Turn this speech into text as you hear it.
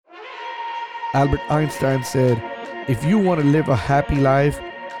Albert Einstein said, if you want to live a happy life,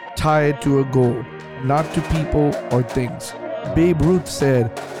 tie it to a goal, not to people or things. Babe Ruth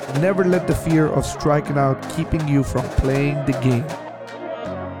said, never let the fear of striking out keeping you from playing the game.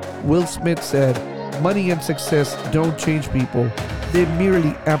 Will Smith said, money and success don't change people, they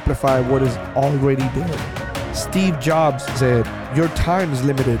merely amplify what is already there. Steve Jobs said, your time is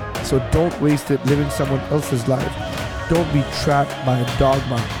limited, so don't waste it living someone else's life. Don't be trapped by a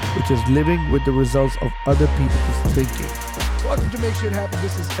dogma, which is living with the results of other people's thinking. Welcome to Make Shit Happen.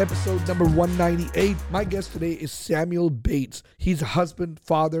 This is episode number 198. My guest today is Samuel Bates. He's a husband,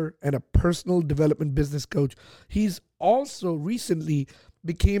 father, and a personal development business coach. He's also recently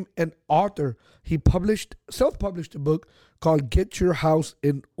became an author. He self-published a book called Get Your House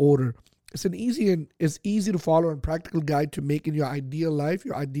in Order. It's easy to follow and practical guide to making your ideal life,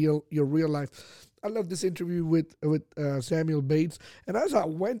 your real life. I love this interview with Samuel Bates. And as I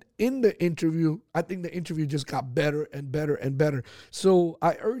went in the interview, I think the interview just got better and better and better. So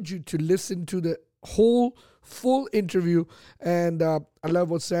I urge you to listen to the whole full interview. And I love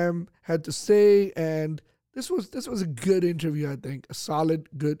what Sam had to say. And this was a good interview, I think, a solid,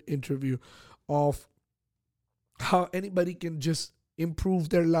 good interview of how anybody can just improve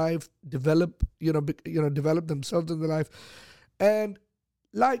their life, develop themselves in their life. And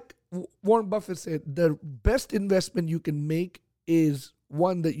like Warren Buffett said, the best investment you can make is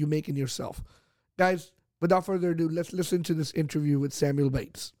one that you make in yourself. Guys, without further ado, let's listen to this interview with Samuel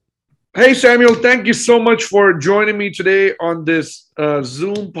Bates. Hey, Samuel, thank you so much for joining me today on this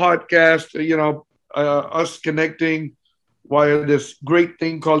Zoom podcast, us connecting via this great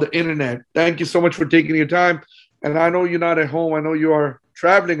thing called the internet. Thank you so much for taking your time. And I know you're not at home. I know you are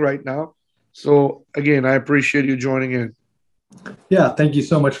traveling right now. So, again, I appreciate you joining in. Yeah, thank you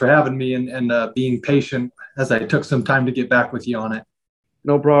so much for having me and being patient as I took some time to get back with you on it.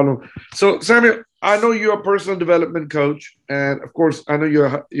 No problem. So, Samuel, I know you're a personal development coach, and of course, I know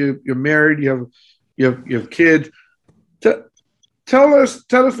you're married. You have kids. Tell us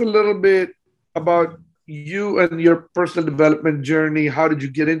a little bit about you and your personal development journey. How did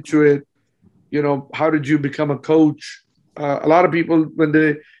you get into it? How did you become a coach? A lot of people, when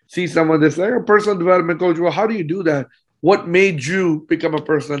they see someone that's like a personal development coach, well, how do you do that? What made you become a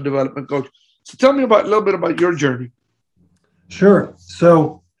personal development coach? So tell me a little bit about your journey. Sure.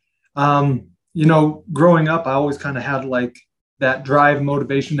 So, growing up, I always kind of had like that drive,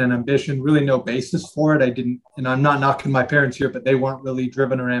 motivation, and ambition, really no basis for it. I'm not knocking my parents here, but they weren't really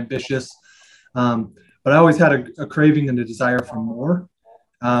driven or ambitious. But I always had a craving and a desire for more.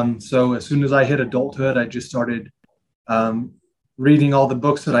 So as soon as I hit adulthood, I just started reading all the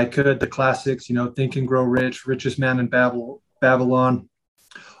books that I could, the classics, Think and Grow Rich, Richest Man in Babylon,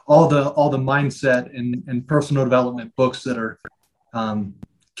 all the mindset and personal development books that are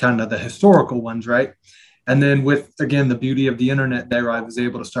kind of the historical ones, right? And then with, again, the beauty of the internet there, I was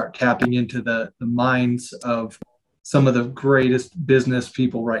able to start tapping into the minds of some of the greatest business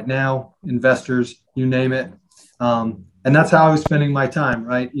people right now, investors, you name it. And that's how I was spending my time,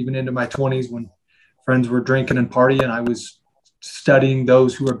 right? Even into my 20s when friends were drinking and partying, I was studying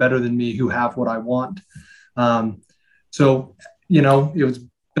those who are better than me, who have what I want. So, it was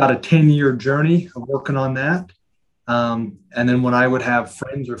about a 10-year journey of working on that. And then when I would have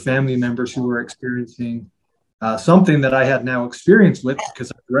friends or family members who were experiencing something that I had now experience with,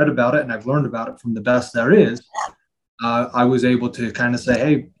 because I've read about it and I've learned about it from the best there is, I was able to kind of say,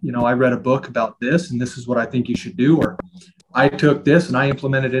 hey, I read a book about this and this is what I think you should do. Or I took this and I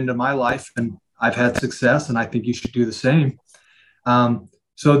implemented it into my life and I've had success and I think you should do the same.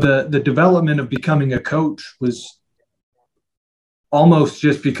 So the development of becoming a coach was almost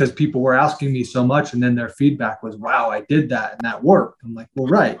just because people were asking me so much. And then their feedback was, wow, I did that and that worked. I'm like, well,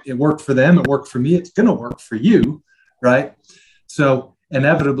 right. It worked for them. It worked for me. It's going to work for you. Right. So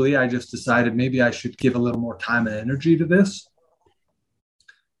inevitably, I just decided maybe I should give a little more time and energy to this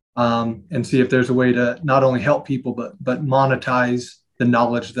and see if there's a way to not only help people, but monetize the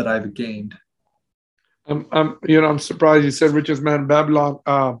knowledge that I've gained. I'm surprised you said Richest Man in Babylon.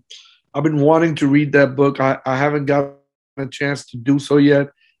 I've been wanting to read that book. I haven't gotten a chance to do so yet.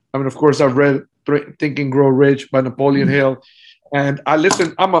 I mean, of course, I've read Think and Grow Rich by Napoleon Hill, and I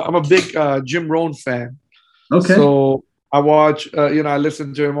listen. I'm a big Jim Rohn fan. Okay. So I watch. I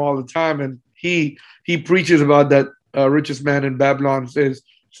listen to him all the time, and he preaches about that Richest Man in Babylon. Says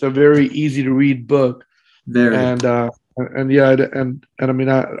it's a very easy to read book. Very. And I mean,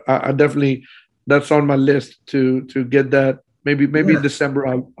 I definitely. That's on my list to get that. Maybe in December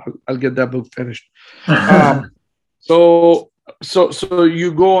I'll get that book finished. So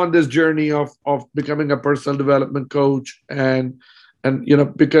you go on this journey of becoming a personal development coach, and And,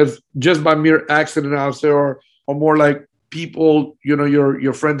 because just by mere accident, I'll say, or more like people,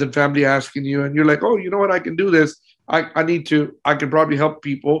 your friends and family asking you, and you're like, oh, you know what, I can do this. I can probably help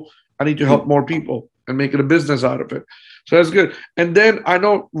people. I need to help more people and make it a business out of it. So that's good. And then I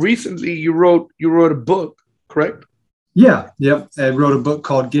know recently you wrote a book, correct? Yeah. Yep. I wrote a book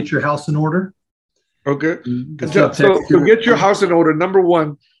called Get Your House in Order. Okay. So Get Your House in Order. Number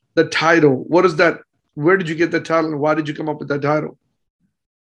one, the title. What is that? Where did you get the title, and why did you come up with that title?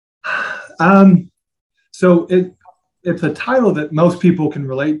 So it's a title that most people can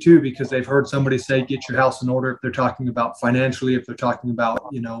relate to because they've heard somebody say, get your house in order. If they're talking about financially, if they're talking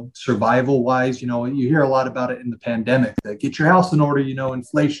about, survival wise, you hear a lot about it in the pandemic, that get your house in order,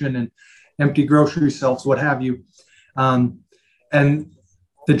 inflation and empty grocery shelves, what have you. And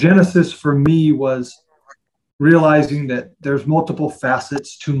the genesis for me was realizing that there's multiple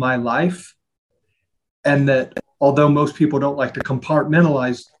facets to my life, and that although most people don't like to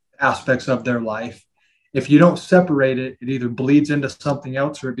compartmentalize aspects of their life, if you don't separate it, it either bleeds into something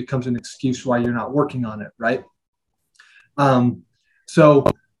else or it becomes an excuse why you're not working on it, right? So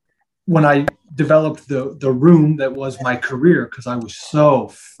when I developed the room that was my career, because I was so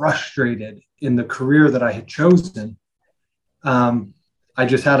frustrated in the career that I had chosen, I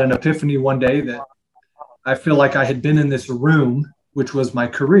just had an epiphany one day that I feel like I had been in this room, which was my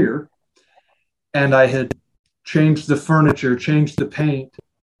career, and I had changed the furniture, changed the paint,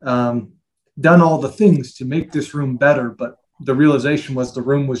 done all the things to make this room better, but the realization was the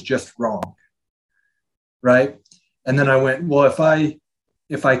room was just wrong, right? And then I went, well,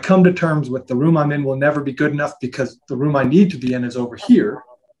 if I come to terms with the room I'm in will never be good enough because the room I need to be in is over here,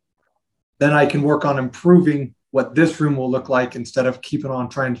 then I can work on improving what this room will look like instead of keeping on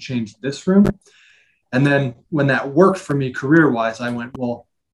trying to change this room. And then when that worked for me career-wise, I went, well,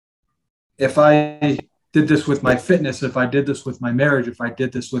 if I did this with my fitness, if I did this with my marriage, if I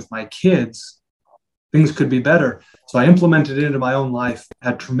did this with my kids, things could be better. So I implemented it into my own life,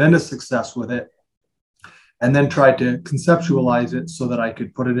 had tremendous success with it, and then tried to conceptualize it so that I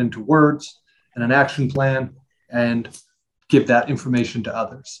could put it into words and an action plan and give that information to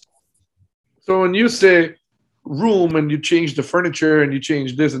others. So when you say room and you change the furniture and you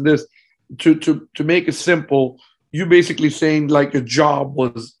change this and this, to make it simple, you basically saying like your job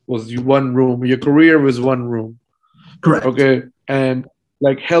was one room, your career was one room. Correct. Okay. And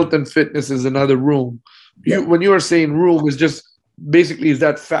like health and fitness is another room. Yeah. When you are saying room is just basically is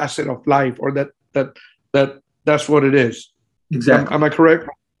that facet of life, or that's what it is. Exactly. Am I correct?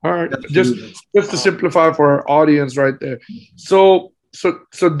 All right. Absolutely. Just to simplify for our audience right there. So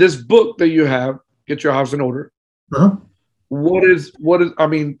this book that you have, Get Your House in Order. Uh-huh. What is I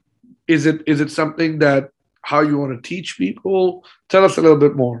mean, is it something that how you want to teach people? Tell us a little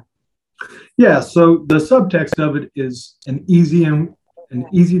bit more. Yeah, so the subtext of it is an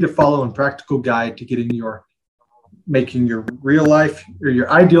easy to follow and practical guide to making your real life, or your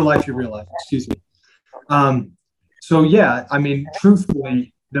ideal life, your real life, excuse me. So yeah, I mean,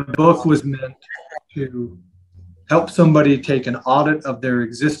 truthfully, the book was meant to help somebody take an audit of their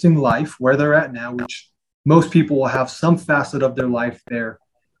existing life, where they're at now, which most people will have some facet of their life they're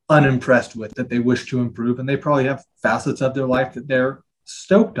unimpressed with, that they wish to improve. And they probably have facets of their life that they're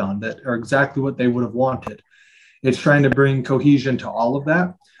stoked on, that are exactly what they would have wanted. It's trying to bring cohesion to all of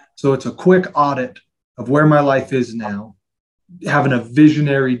that. So it's a quick audit of where my life is now, having a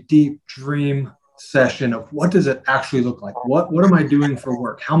visionary, deep dream session of what does it actually look like? What am I doing for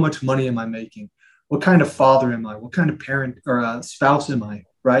work? How much money am I making? What kind of father am I? What kind of parent or spouse am I?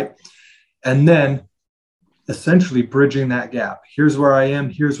 Right. And then essentially bridging that gap. Here's where I am.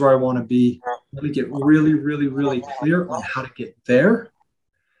 Here's where I want to be. Let me get really, really, really clear on how to get there.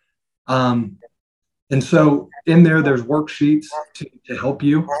 And so in there's worksheets to help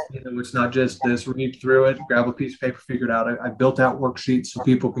you. It's not just this, read through it, grab a piece of paper, figure it out. I built out worksheets so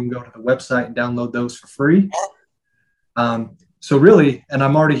people can go to the website and download those for free. So really, and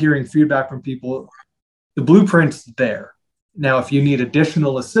I'm already hearing feedback from people, the blueprint's there. Now, if you need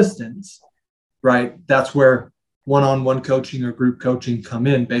additional assistance, right, that's where one-on-one coaching or group coaching come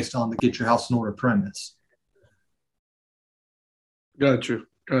in based on the Get Your House in Order premise. Got you.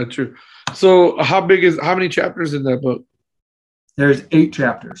 So how many chapters in that book? There's 8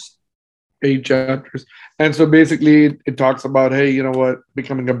 chapters. 8 chapters. And so basically it talks about, hey, you know what,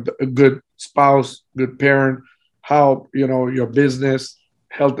 becoming a good spouse, good parent, how, your business,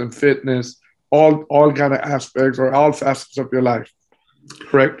 health and fitness, all kind of aspects or all facets of your life.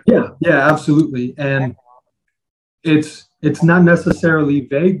 Correct? Yeah, absolutely. And it's not necessarily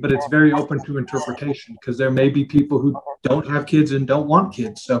vague, but it's very open to interpretation, because there may be people who don't have kids and don't want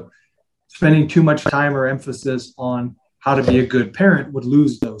kids. So spending too much time or emphasis on how to be a good parent would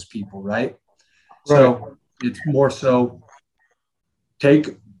lose those people, right? So it's more so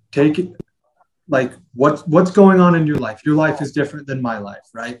take it like what's going on in your life. Your life is different than my life,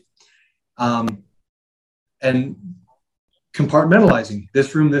 right? And compartmentalizing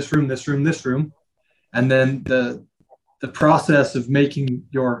this room, this room, this room, this room, and then the process of making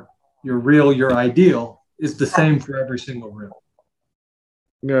your real, your ideal is the same for every single room.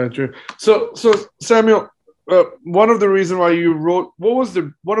 Yeah, true. So Samuel, one of the reasons why you wrote, what was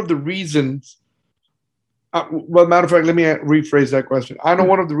one of the reasons? Well, matter of fact, let me rephrase that question. I know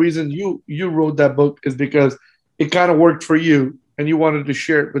one of the reasons you wrote that book is because it kind of worked for you, and you wanted to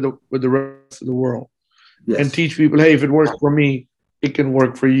share it with the rest of the world, yes, and teach people, hey, if it works for me, it can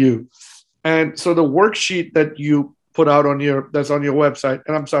work for you. And so the worksheet that you put out that's on your website,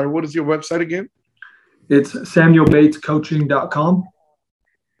 and I'm sorry, what is your website again? It's SamuelBatesCoaching.com.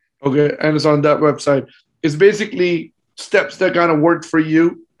 Okay, and it's on that website. It's basically steps that kind of worked for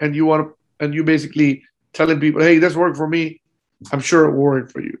you, and you basically telling people, hey, this worked for me. I'm sure it will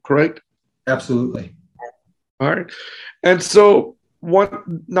work for you, correct? Absolutely. All right. And so when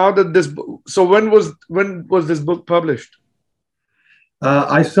was this book published?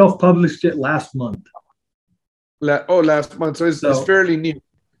 I self-published it last month. Last month. So it's fairly new.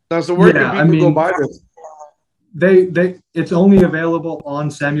 Now, so where can people go buy this? It's only available on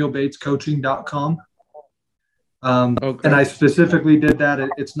SamuelBatesCoaching.com. Okay. And I specifically did that.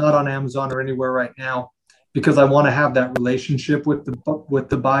 It's not on Amazon or anywhere right now because I want to have that relationship with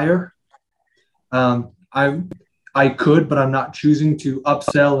the buyer. I could, but I'm not choosing to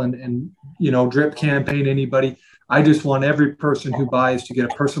upsell and drip campaign anybody. I just want every person who buys to get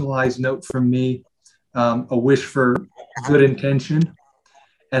a personalized note from me, a wish for good intention,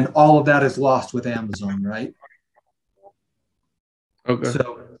 and all of that is lost with Amazon, right? Okay.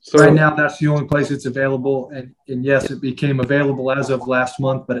 So right now, that's the only place it's available. And yes, it became available as of last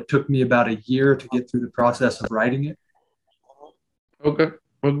month, but it took me about a year to get through the process of writing it. Okay.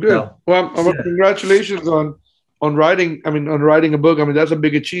 Well, good. Congratulations on writing. On writing a book. That's a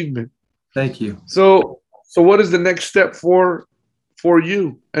big achievement. Thank you. So what is the next step for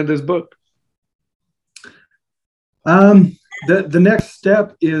you and this book? The next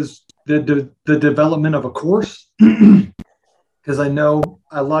step is the development of a course. Because I know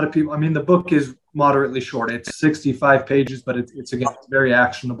a lot of people, the book is moderately short. It's 65 pages, but it's very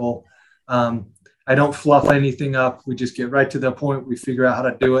actionable. I don't fluff anything up. We just get right to the point. We figure out how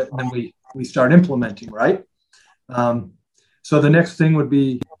to do it, and then we start implementing, right? So the next thing would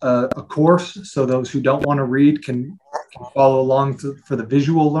be a course. So those who don't want to read can follow along for the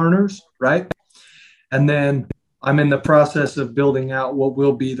visual learners, right? And then I'm in the process of building out what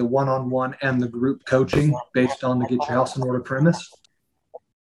will be the one-on-one and the group coaching based on the Get Your House in Order premise.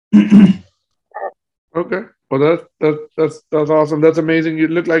 Okay. Well, that's awesome. That's amazing. You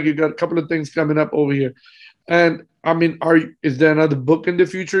look like you got a couple of things coming up over here. And is there another book in the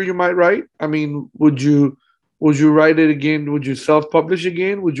future you might write? Would you write it again? Would you self-publish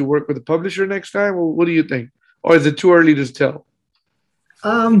again? Would you work with a publisher next time? Or what do you think? Or is it too early to tell?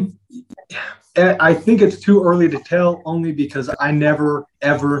 I think it's too early to tell, only because I never,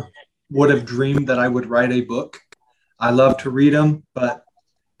 ever would have dreamed that I would write a book. I love to read them, but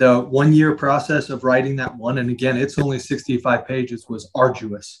the 1 year process of writing that one, and again, it's only 65 pages, was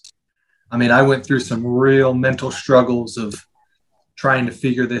arduous. I went through some real mental struggles of trying to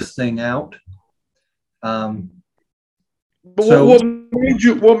figure this thing out. But what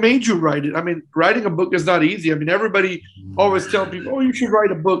made you write it? Writing a book is not easy. Everybody always tell people, "Oh, you should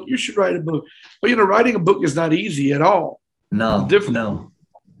write a book. You should write a book." But writing a book is not easy at all. No,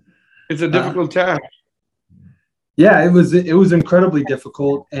 it's a difficult task. Yeah, it was incredibly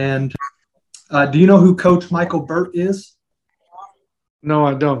difficult. And do you know who Coach Michael Burt is? No,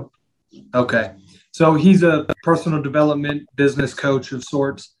 I don't. Okay, so he's a personal development business coach of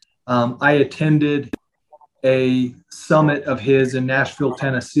sorts. I attended a summit of his in Nashville,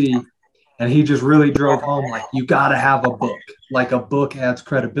 Tennessee, and he just really drove home, like, you got to have a book. Like, a book adds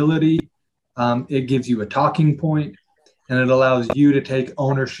credibility. It gives you a talking point, and it allows you to take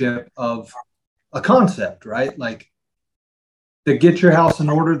ownership of a concept, right? Like, the Get Your House in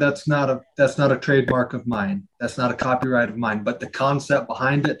Order, that's not a trademark of mine. That's not a copyright of mine, but the concept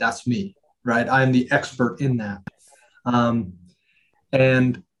behind it, that's me, right? I'm the expert in that.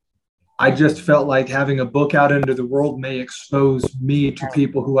 And I just felt like having a book out into the world may expose me to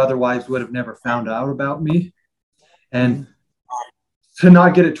people who otherwise would have never found out about me. And to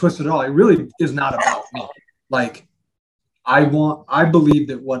not get it twisted at all, it really is not about me. Like, I believe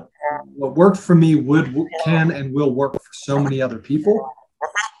that what worked for me can and will work for so many other people.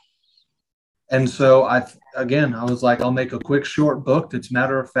 And so I was like, I'll make a quick, short book that's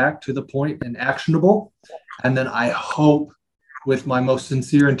matter of fact, to the point, and actionable. And then I hope, with my most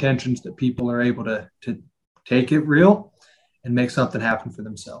sincere intentions, that people are able to take it real and make something happen for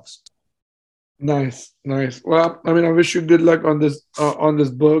themselves. Nice, nice. Well, I mean, I wish you good luck on this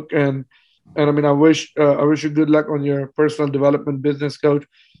book, and I mean, I wish you good luck on your personal development business coach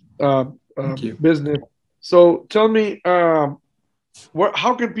Thank you. business. So tell me, how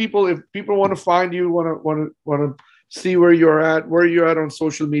can people, if people want to find you, want to see where you're at on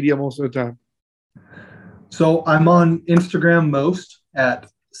social media most of the time? So I'm on Instagram most, at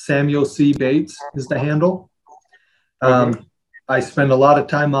Samuel C. Bates is the handle. Okay. I spend a lot of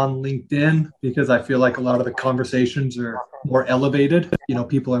time on LinkedIn because I feel like a lot of the conversations are more elevated. You know,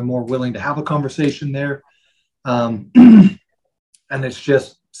 people are more willing to have a conversation there. And it's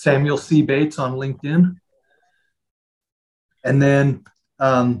just Samuel C. Bates on LinkedIn. And then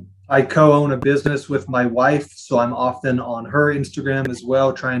I co-own a business with my wife, so I'm often on her Instagram as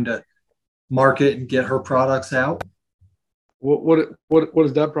well, trying to market and get her products out. What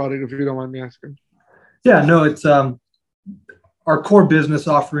is that product, if you don't mind me asking? Yeah, no, it's our core business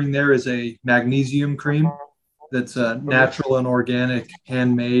offering there is a magnesium cream that's natural and organic,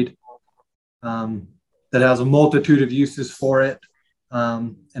 handmade, that has a multitude of uses for it.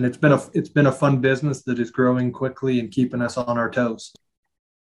 And it's been a fun business that is growing quickly and keeping us on our toes.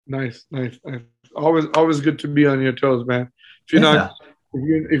 Nice, nice, nice. Always good to be on your toes, man. If you're Yeah, not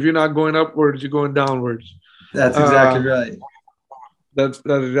if you're not going upwards, you're going downwards. that's exactly Uh, right. that's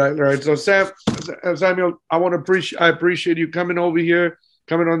exactly right. So Samuel, I appreciate you coming over here,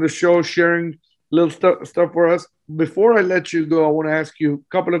 coming on the show, sharing little stuff for us. Before I let you go, I want to ask you a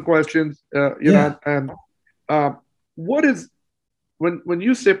couple of questions. Yeah. And what is, when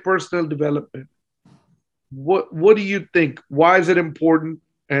you say personal development, what do you think? Why is it important?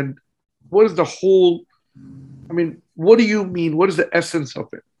 And what is the whole? I mean, what do you mean? What is the essence of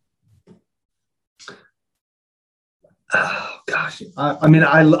it? Oh, gosh, I mean,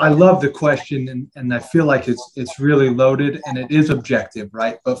 I love the question, and I feel like it's really loaded, and it is objective,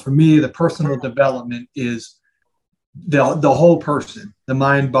 right? But for me, the personal development is the whole person, the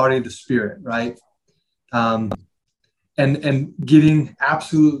mind, body, the spirit, right? Um, and getting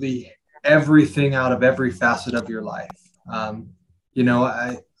absolutely everything out of every facet of your life. You know,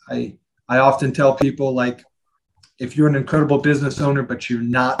 I often tell people, like, if you're an incredible business owner, but you're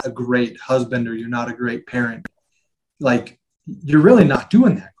not a great husband or you're not a great parent, like, you're really not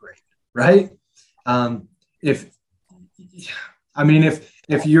doing that great, right? If I mean,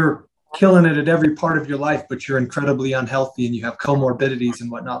 if you're killing it at every part of your life, but you're incredibly unhealthy and you have comorbidities and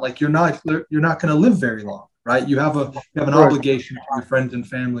whatnot, like, you're not going to live very long, right? You have an Right. obligation to your friends and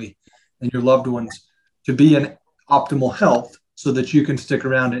family and your loved ones to be in optimal health so that you can stick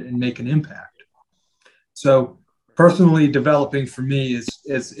around it and make an impact. So personally developing for me is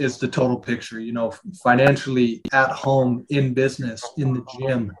the total picture, you know, financially, at home, in business, in the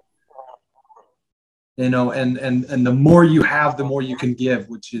gym, you know, and the more you have, the more you can give,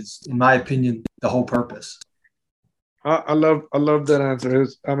 which is, in my opinion, the whole purpose. I love that answer.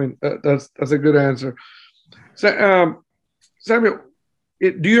 I mean, that's a good answer. So, Samuel,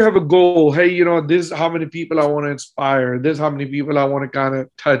 do you have a goal? Hey, this is how many people I want to inspire. This is how many people I want to kind of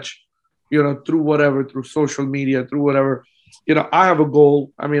touch, through whatever, through social media, through whatever. I have a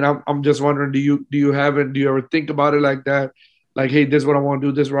goal. I mean, I'm just wondering, do you have it? Do you ever think about it like that? Like, hey, this is what I want to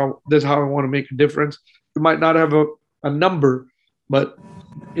do. This is how I want to make a difference. You might not have a number, but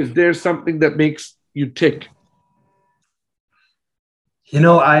is there something that makes you tick? You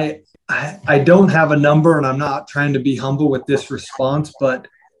know, I don't have a number, and I'm not trying to be humble with this response, but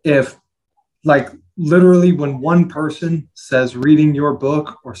if, like, literally, when one person says reading your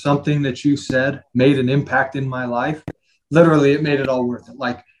book or something that you said made an impact in my life, literally it made it all worth it.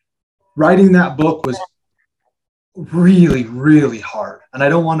 Like, writing that book was really, really hard. And I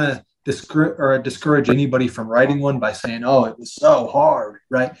don't want to discourage anybody from writing one by saying, oh, it was so hard,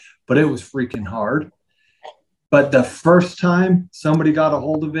 right? But it was freaking hard. But the first time somebody got a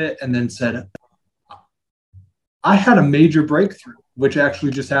hold of it and then said, I had a major breakthrough, which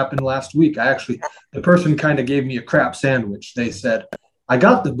actually just happened last week. The person kind of gave me a crap sandwich. They said, I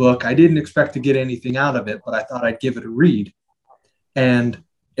got the book. I didn't expect to get anything out of it, but I thought I'd give it a read. And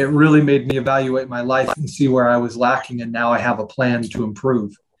it really made me evaluate my life and see where I was lacking. And now I have a plan to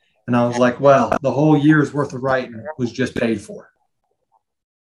improve. And I was like, well, the whole year's worth of writing was just paid for.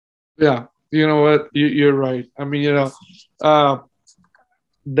 Yeah, you know what? You're right. I mean, uh,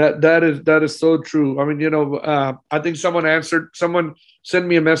 that is so true. I mean, I think someone sent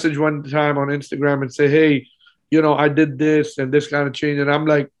me a message one time on Instagram and say, hey, I did this and this kind of change. And I'm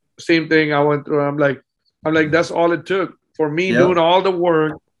like, same thing I went through. I'm like, that's all it took for me doing Yep. all the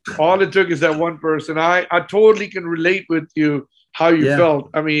work. All it took is that one person. I totally can relate with you how you Yeah. felt.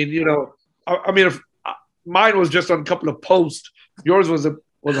 I mean, you know, I mean, if, mine was just on a couple of posts. Yours was a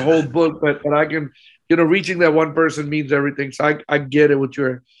whole book, but I can, you know, reaching that one person means everything. So I get it what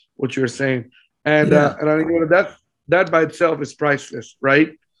you're saying, Yeah. and I mean, you know, that by itself is priceless, right?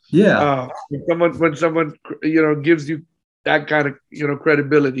 Yeah. When someone you know gives you that kind of you know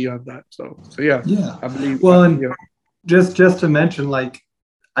credibility on that. So yeah, Yeah. I believe. Well, and Yeah, just to mention, like,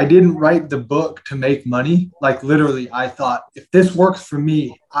 I didn't write the book to make money. Like, literally, I thought if this works for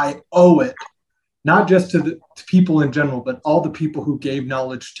me, I owe it not just to people in general, but all the people who gave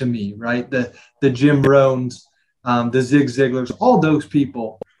knowledge to me, right? The Jim Rohns, the Zig Ziglars, all those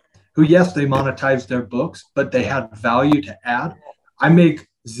people who, yes, they monetized their books, but they had value to add. I make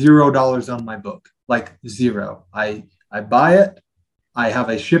 $0 on my book, like zero. I buy it. I have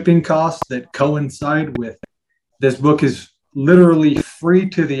a shipping cost that coincide with this book is literally free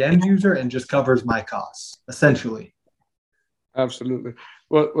to the end user and just covers my costs, essentially. absolutely.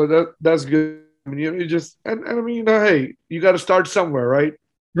 Well, that's good. I mean, you just and I mean, you know, hey, you got to start somewhere, right?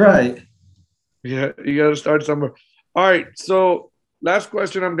 Right. Yeah, you got to start somewhere. All right. So, last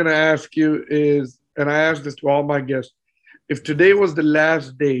question I'm going to ask you is, and I ask this to all my guests: if today was the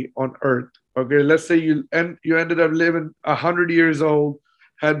last day on Earth, okay, let's say you ended up living 100 years old,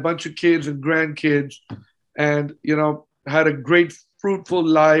 had a bunch of kids and grandkids, and you know had a great fruitful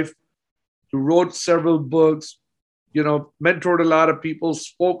life. You wrote several books, you know, mentored a lot of people,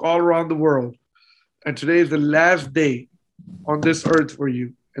 spoke all around the world, and today is the last day on this earth for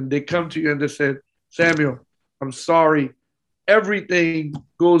you. And they come to you and they said, Samuel, I'm sorry. Everything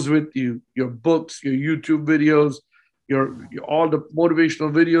goes with you. Your books, your YouTube videos, your all the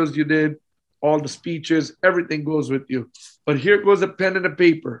motivational videos you did, all the speeches, everything goes with you. But here goes a pen and a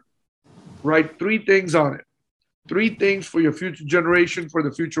paper. Write three things on it. Three things for your future generation, for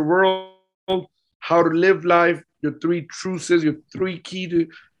the future world, how to live life, your three truths, your three key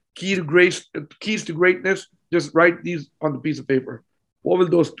to grace, keys to greatness. Just write these on the piece of paper. What will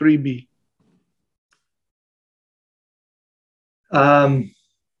those three be? Um,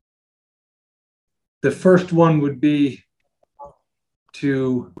 the first one would be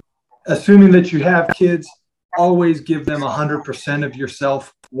to, assuming that you have kids, always give them 100% of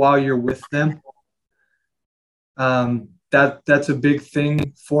yourself while you're with them. That's a big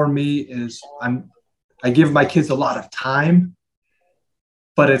thing for me. Is I give my kids a lot of time,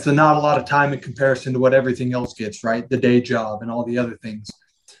 but it's not a lot of time in comparison to what everything else gets, right? The day job and all the other things.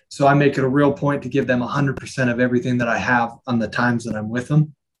 So I make it a real point to give them 100% of everything that I have on the times that I'm with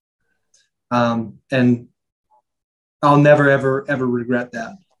them. And I'll never, ever, ever regret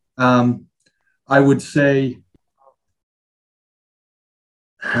that. I would say,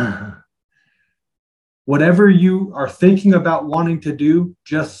 whatever you are thinking about wanting to do,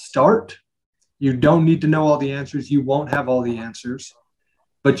 just start. You don't need to know all the answers. You won't have all the answers,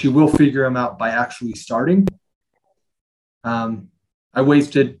 but you will figure them out by actually starting. I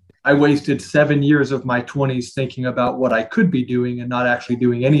wasted 7 years of my 20s thinking about what I could be doing and not actually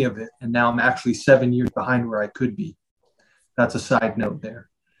doing any of it. And now I'm actually 7 years behind where I could be. That's a side note there.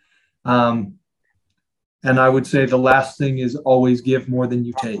 And I would say the last thing is always give more than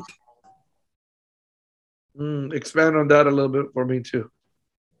you take. Expand on that a little bit for me too.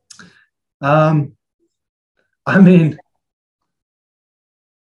 I mean,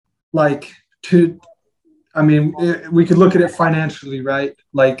 like we could look at it financially, right?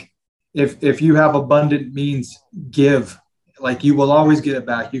 Like if you have abundant means, give. Like, you will always get it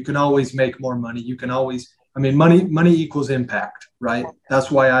back. You can always make more money. You can always, money equals impact, right? That's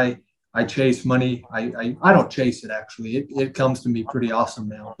why I chase money. I don't chase it, actually. It comes to me pretty awesome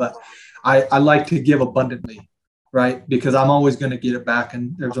now, but I like to give abundantly, right? Because I'm always going to get it back.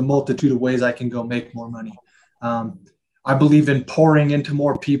 And there's a multitude of ways I can go make more money. I believe in pouring into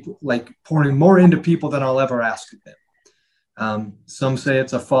more people, like pouring more into people than I'll ever ask of them. Some say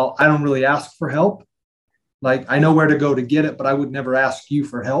it's a fault. I don't really ask for help. Like, I know where to go to get it, but I would never ask you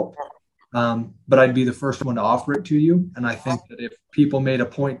for help. But I'd be the first one to offer it to you. And I think that if people made a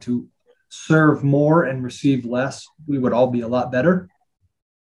point to serve more and receive less, we would all be a lot better.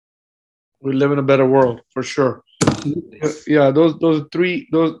 We live in a better world for sure. Absolutely. Yeah, those are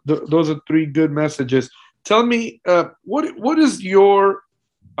three good messages. Tell me, what is your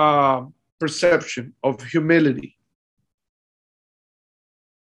perception of humility?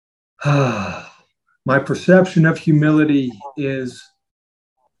 My perception of humility is,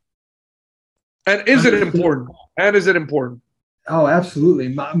 and is it important? And is it important? Oh, absolutely.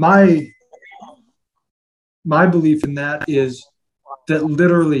 My belief in that is that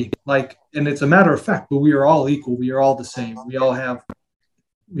literally, like, and it's a matter of fact, but we are all equal. We are all the same.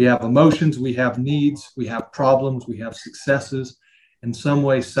 We have emotions, we have needs, we have problems, we have successes. In some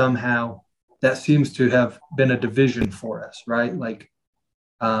way, somehow, that seems to have been a division for us, right? Like,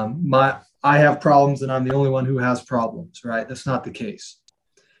 I have problems and I'm the only one who has problems, right? That's not the case.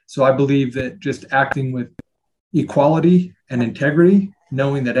 So I believe that just acting with equality and integrity,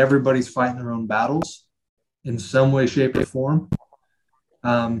 knowing that everybody's fighting their own battles in some way, shape, or form,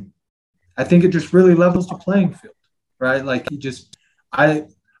 I think it just really levels the playing field, right? Like, I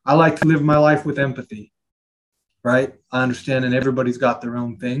like to live my life with empathy, right? I understand, and everybody's got their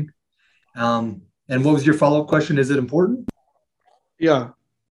own thing. And what was your follow-up question? Is it important? Yeah.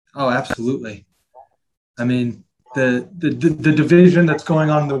 Oh, absolutely. I mean, the division that's going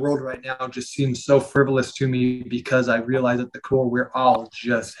on in the world right now just seems so frivolous to me, because I realize at the core we're all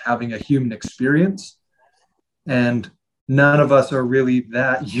just having a human experience, and none of us are really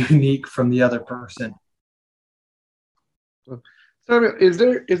that unique from the other person. Samuel,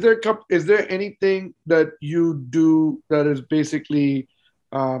 is there anything that you do that is basically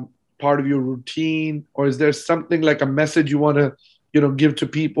part of your routine, or is there something like a message you want to give to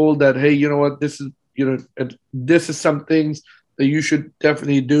people that, hey, you know what, this is some things that you should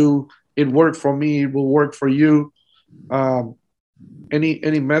definitely do. It worked for me, it will work for you.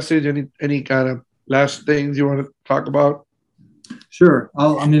 Any message, any kind of last things you want to talk about? Sure.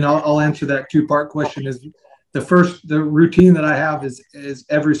 I'll answer that two-part question. Is the routine that I have is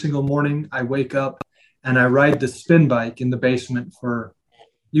every single morning I wake up and I ride the spin bike in the basement for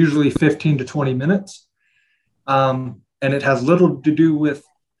usually 15 to 20 minutes. And it has little to do with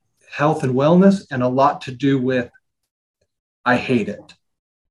health and wellness and a lot to do with, I hate it.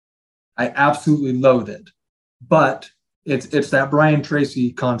 I absolutely loathe it. But it's that Brian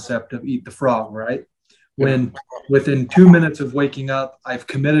Tracy concept of eat the frog, right? When within 2 minutes of waking up, I've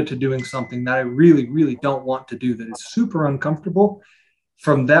committed to doing something that I really, really don't want to do, that is super uncomfortable.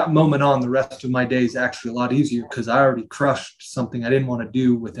 From that moment on, the rest of my day is actually a lot easier, because I already crushed something I didn't want to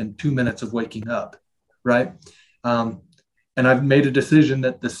do within 2 minutes of waking up, right? And I've made a decision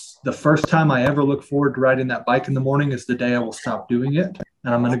that the first time I ever look forward to riding that bike in the morning is the day I will stop doing it.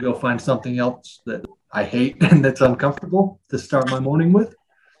 And I'm going to go find something else that I hate and that's uncomfortable to start my morning with.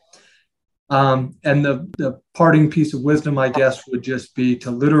 And the parting piece of wisdom, I guess, would just be to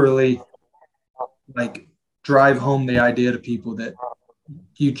literally like drive home the idea to people that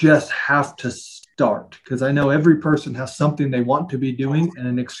you just have to start. Because I know every person has something they want to be doing and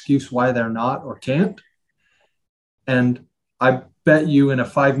an excuse why they're not or can't. And I bet you in a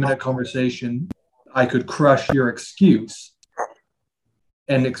 5-minute conversation, I could crush your excuse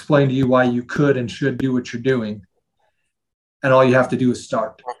and explain to you why you could and should do what you're doing. And all you have to do is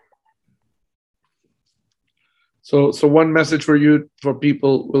start. So one message for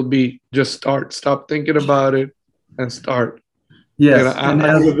people will be just start. Stop thinking about it and start. Yes. And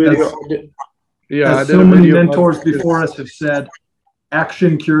as so many mentors before us have said,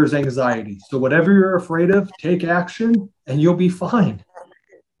 action cures anxiety. So whatever you're afraid of, take action and you'll be fine.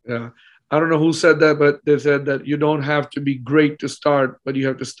 Yeah. I don't know who said that, but they said that you don't have to be great to start, but you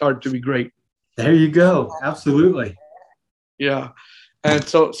have to start to be great. There you go. Absolutely. Yeah. And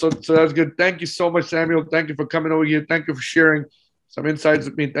so that's good. Thank you so much, Samuel. Thank you for coming over here. Thank you for sharing some insights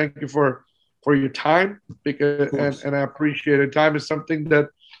with me. Thank you for your time, because and I appreciate it. Time is something that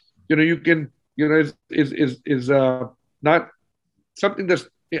you can is not something that's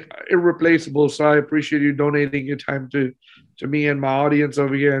irreplaceable. So I appreciate you donating your time to me and my audience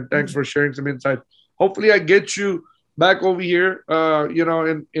over here. And thanks for sharing some insight. Hopefully I get you back over here,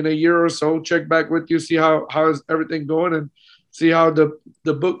 in a year or so, check back with you, see how is everything going, and see how the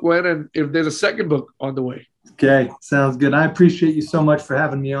book went, and if there's a second book on the way. Okay, sounds good. I appreciate you so much for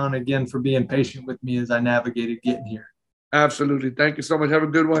having me on again, for being patient with me as I navigated getting here. Absolutely. Thank you so much. Have a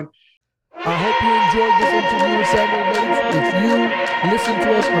good one. I hope you enjoyed this interview with Samuel Bates. If you listen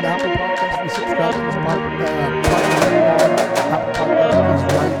to us on Apple Podcasts, we subscribe to this podcast on Apple Podcasts,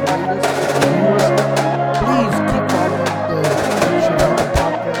 please rate us.